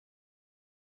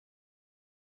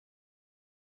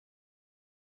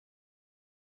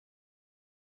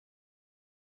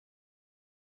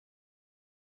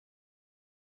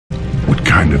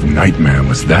kind of nightmare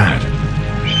was that?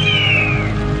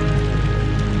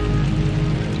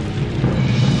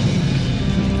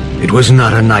 It was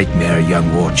not a nightmare,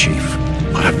 young war chief,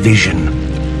 but a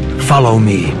vision. Follow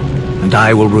me, and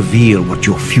I will reveal what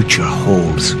your future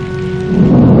holds.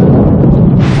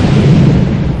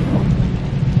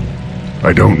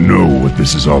 I don't know what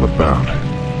this is all about,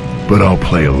 but I'll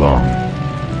play along.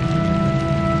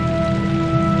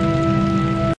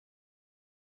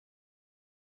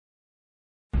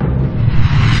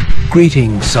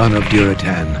 Greetings, son of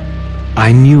Duratan.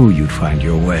 I knew you'd find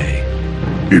your way.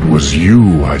 It was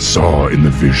you I saw in the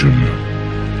vision.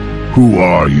 Who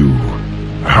are you?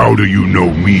 How do you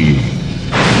know me?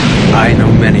 I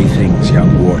know many things,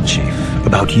 young war chief,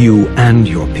 about you and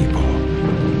your people.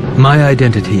 My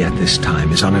identity at this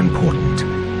time is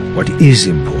unimportant. What is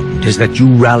important is that you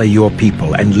rally your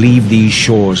people and leave these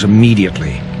shores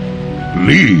immediately.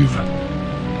 Leave?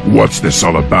 What's this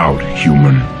all about,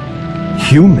 human?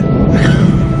 Human?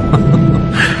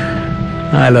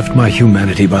 I left my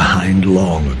humanity behind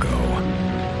long ago.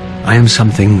 I am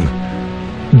something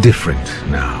different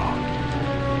now.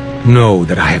 Know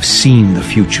that I have seen the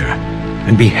future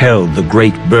and beheld the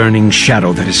great burning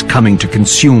shadow that is coming to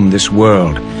consume this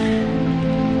world.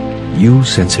 You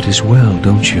sense it as well,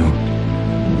 don't you?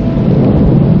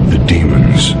 The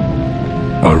demons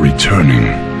are returning.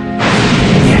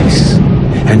 Yes,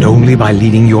 and only by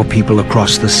leading your people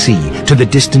across the sea to the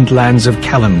distant lands of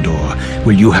Kalimdor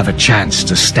will you have a chance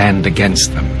to stand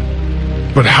against them.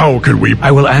 But how could we—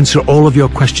 I will answer all of your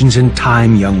questions in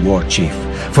time, young war chief.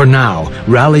 For now,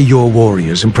 rally your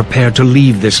warriors and prepare to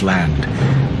leave this land.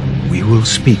 We will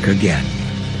speak again.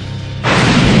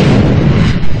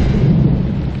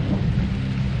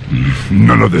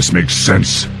 None of this makes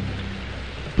sense.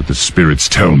 But the spirits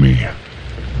tell me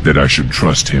that I should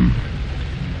trust him.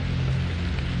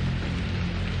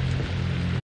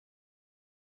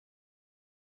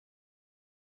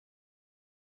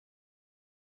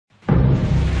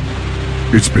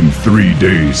 It's been 3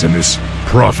 days and this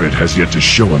prophet has yet to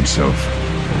show himself.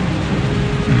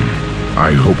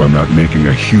 I hope I'm not making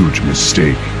a huge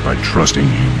mistake by trusting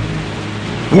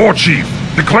him. War Chief,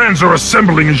 the clans are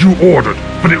assembling as you ordered,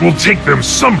 but it will take them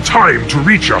some time to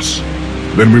reach us.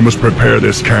 Then we must prepare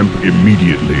this camp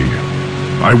immediately.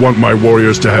 I want my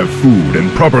warriors to have food and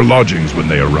proper lodgings when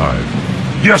they arrive.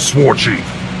 Yes, War Chief.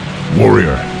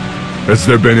 Warrior, has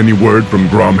there been any word from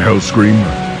Grom Hellscream?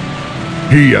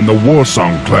 He and the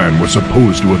Warsong clan were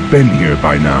supposed to have been here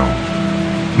by now.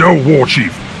 No, War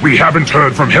Chief. We haven't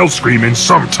heard from Hellscream in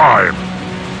some time.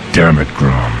 Damn it,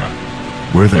 Grom.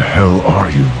 Where the hell are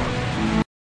you?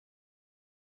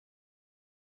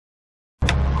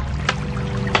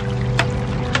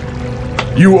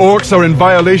 You orcs are in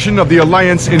violation of the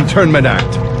Alliance Internment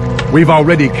Act. We've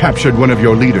already captured one of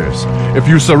your leaders. If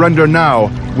you surrender now,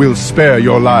 we'll spare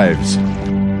your lives.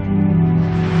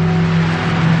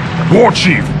 War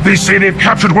Chief, they say they've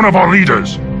captured one of our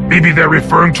leaders. Maybe they're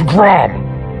referring to Grom.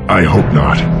 I hope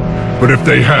not. But if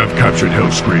they have captured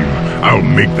Hellscream, I'll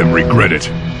make them regret it.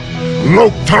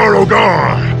 Lok'tar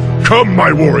Ogar! Come,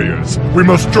 my warriors! We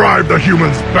must drive the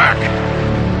humans back!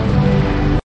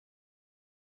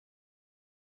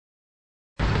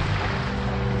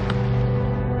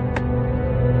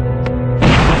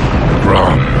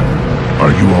 Grom,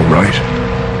 are you alright?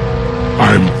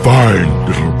 I'm fine,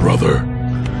 little brother.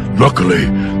 Luckily,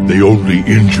 they only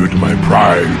injured my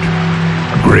pride.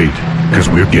 Great, because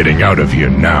we're getting out of here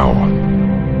now.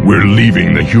 We're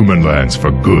leaving the human lands for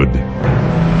good.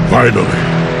 Finally,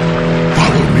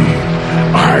 follow me.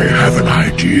 I have an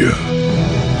idea.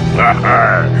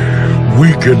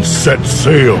 We can set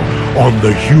sail on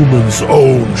the humans'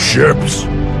 own ships.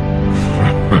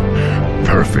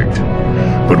 Perfect.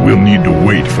 But we'll need to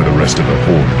wait for the rest of the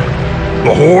Horde.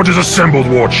 The Horde is assembled,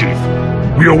 War Chief.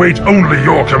 We await only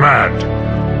your command.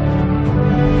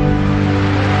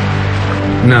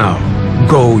 Now,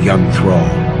 go, young thrall.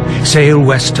 Sail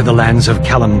west to the lands of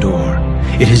Kalimdor.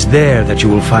 It is there that you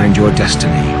will find your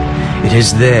destiny. It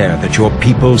is there that your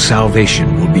people's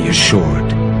salvation will be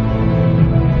assured.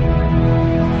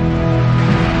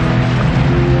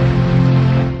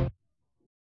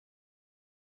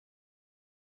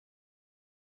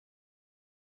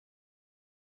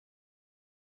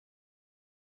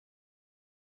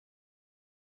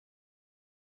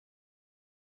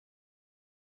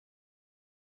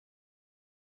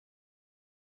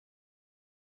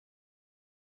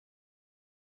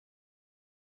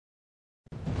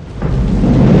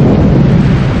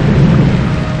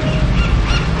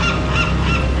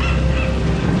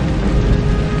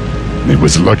 It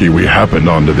was lucky we happened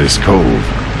onto this cove.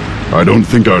 I don't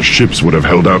think our ships would have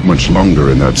held out much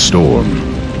longer in that storm.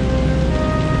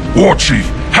 War Chief,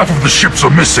 half of the ships are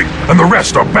missing, and the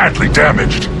rest are badly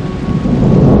damaged.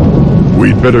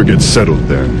 We'd better get settled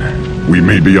then. We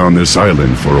may be on this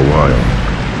island for a while.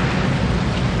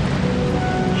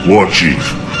 War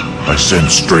Chief, I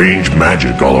sense strange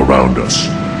magic all around us.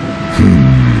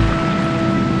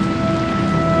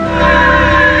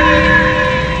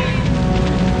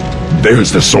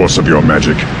 There's the source of your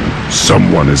magic.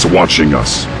 Someone is watching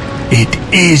us. It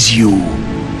is you.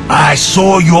 I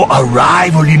saw your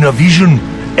arrival in a vision,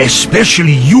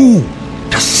 especially you,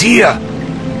 the seer.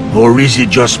 Or is it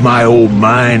just my old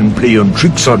mind playing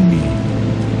tricks on me?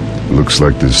 Looks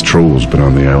like this troll's been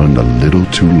on the island a little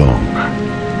too long.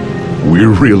 We're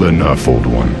real enough, old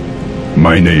one.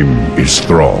 My name is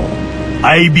Thrall.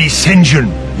 I be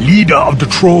Sen'jin, leader of the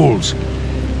trolls.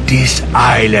 This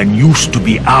island used to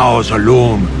be ours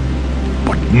alone,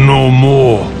 but no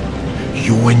more.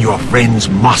 You and your friends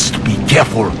must be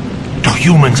careful. The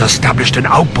humans established an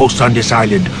outpost on this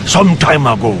island some time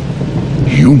ago.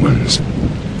 Humans?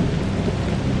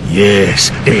 Yes,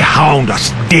 they hound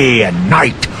us day and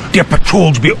night. Their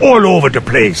patrols be all over the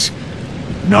place.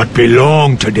 Not be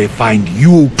long till they find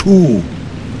you too.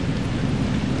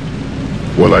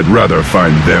 Well, I'd rather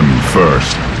find them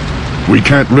first. We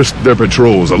can't risk their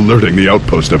patrols alerting the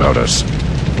outpost about us.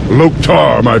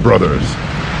 Lok'tar, my brothers.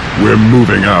 We're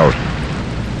moving out.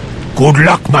 Good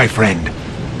luck, my friend.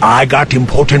 I got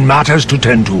important matters to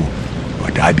tend to,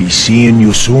 but I be seeing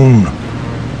you soon.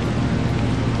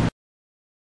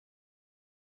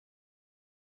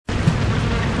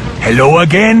 Hello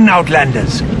again,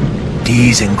 Outlanders.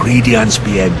 These ingredients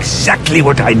be exactly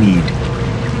what I need.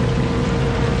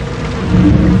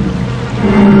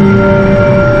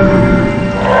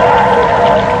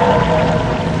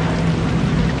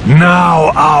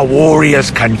 Now our warriors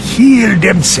can heal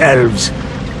themselves.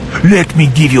 Let me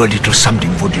give you a little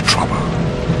something for the trouble.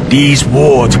 These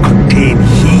wards contain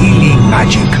healing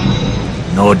magic.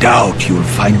 No doubt you'll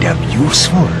find them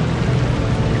useful.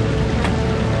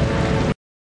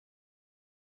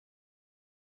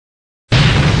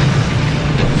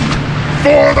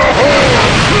 For the Horde!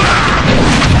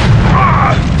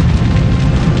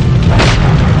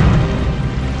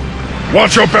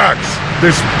 Watch your backs!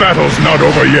 This battle's not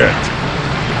over yet.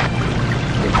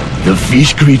 The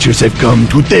fish creatures have come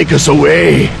to take us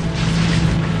away.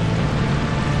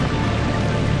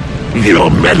 Your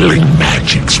meddling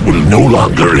magics will no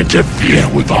longer interfere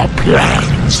with our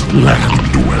plans,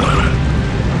 Land Dweller.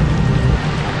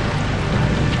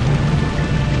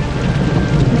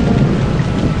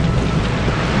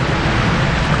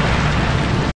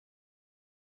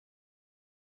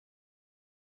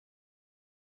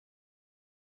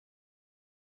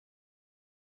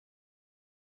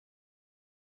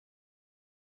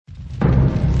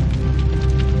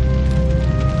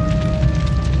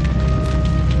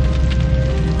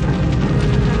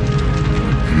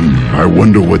 I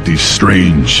wonder what these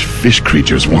strange fish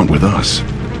creatures want with us.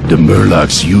 The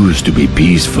Murlocs used to be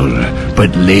peaceful,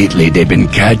 but lately they've been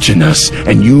catching us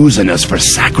and using us for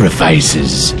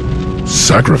sacrifices.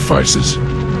 Sacrifices?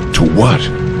 To what?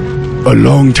 A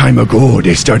long time ago,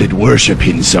 they started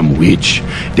worshipping some witch.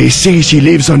 They say she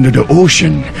lives under the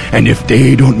ocean, and if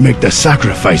they don't make the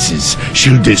sacrifices,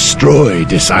 she'll destroy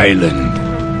this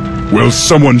island. Well,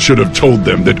 someone should have told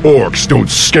them that orcs don't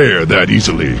scare that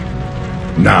easily.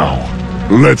 Now,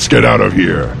 let's get out of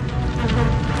here.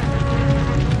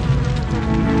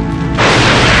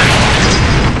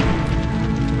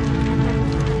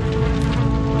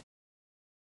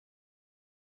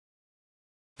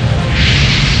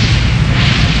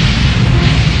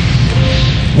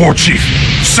 War Chief,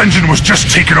 Sen'jin was just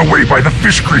taken away by the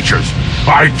fish creatures.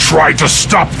 I tried to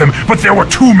stop them, but there were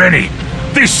too many.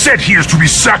 They said he is to be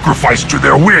sacrificed to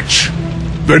their witch.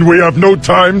 Then we have no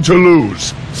time to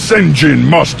lose. Sen'jin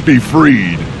must be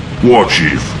freed. War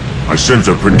Chief, I sense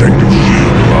a protective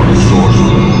shield around the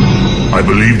source. I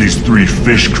believe these three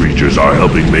fish creatures are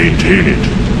helping maintain it.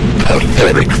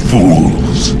 Pathetic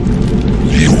fools.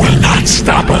 You will not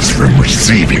stop us from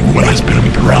receiving what has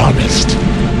been promised.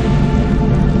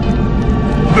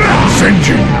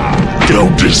 Sen'jin!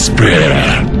 Don't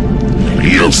despair.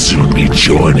 You'll soon be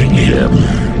joining him.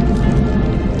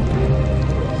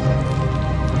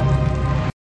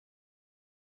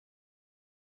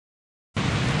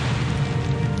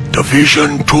 The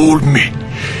vision told me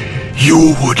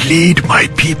you would lead my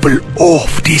people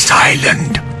off this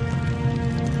island.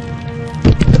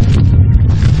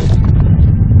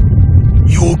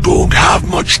 You don't have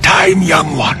much time,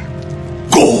 young one.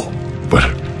 Go.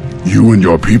 But you and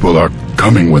your people are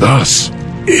coming with us.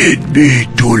 It be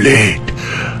too late.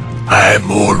 I'm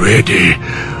already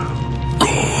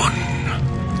gone.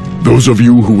 Those of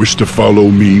you who wish to follow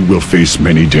me will face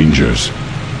many dangers.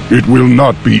 It will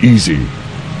not be easy.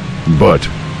 But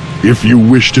if you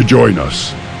wish to join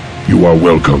us, you are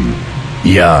welcome.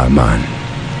 Yeah, man.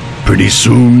 Pretty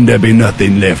soon there'll be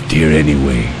nothing left here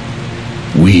anyway.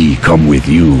 We come with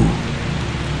you.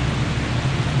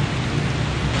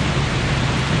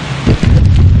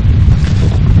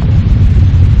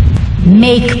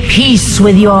 Make peace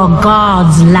with your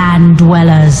gods, land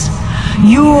dwellers.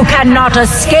 You cannot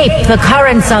escape the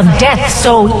currents of death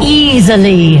so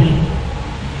easily.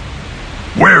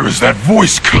 Where is that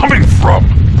voice coming from?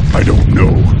 I don't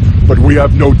know, but we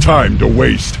have no time to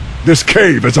waste. This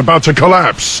cave is about to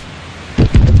collapse.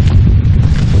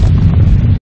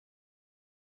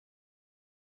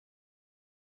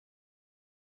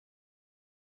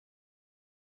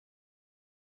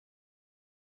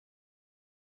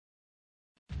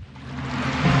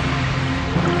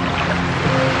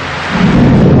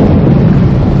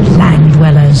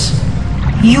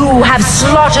 You have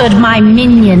slaughtered my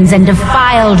minions and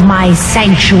defiled my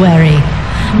sanctuary.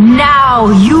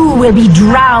 Now you will be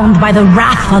drowned by the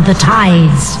wrath of the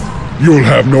tides. You'll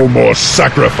have no more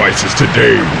sacrifices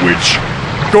today, witch.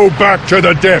 Go back to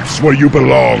the depths where you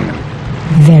belong.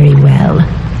 Very well.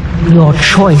 Your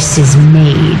choice is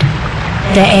made.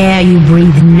 The air you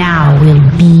breathe now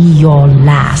will be your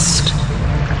last.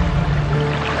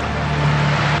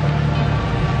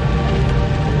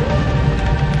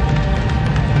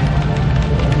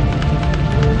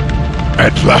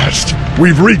 At last,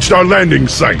 we've reached our landing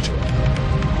site.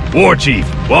 Warchief,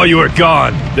 while you were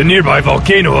gone, the nearby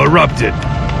volcano erupted.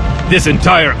 This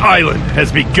entire island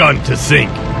has begun to sink.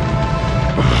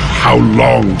 How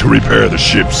long to repair the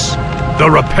ships? The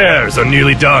repairs are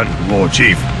nearly done,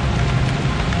 Warchief.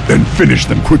 Then finish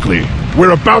them quickly.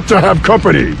 We're about to have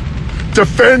company.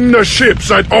 Defend the ships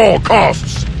at all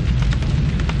costs.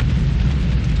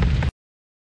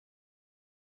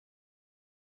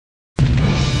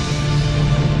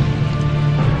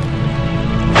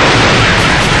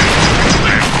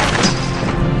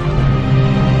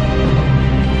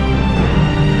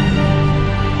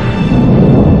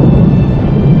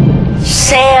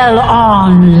 Sail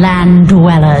on, land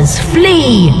dwellers,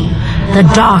 flee! The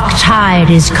dark tide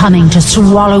is coming to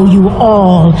swallow you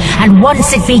all, and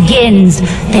once it begins,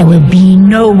 there will be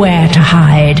nowhere to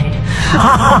hide.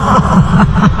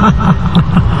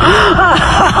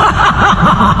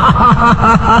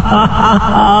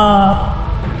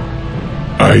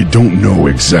 I don't know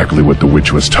exactly what the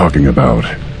witch was talking about,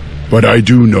 but I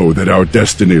do know that our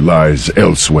destiny lies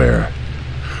elsewhere.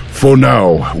 For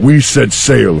now, we set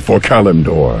sail for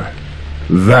Kalimdor.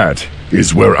 That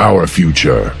is where our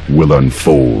future will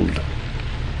unfold.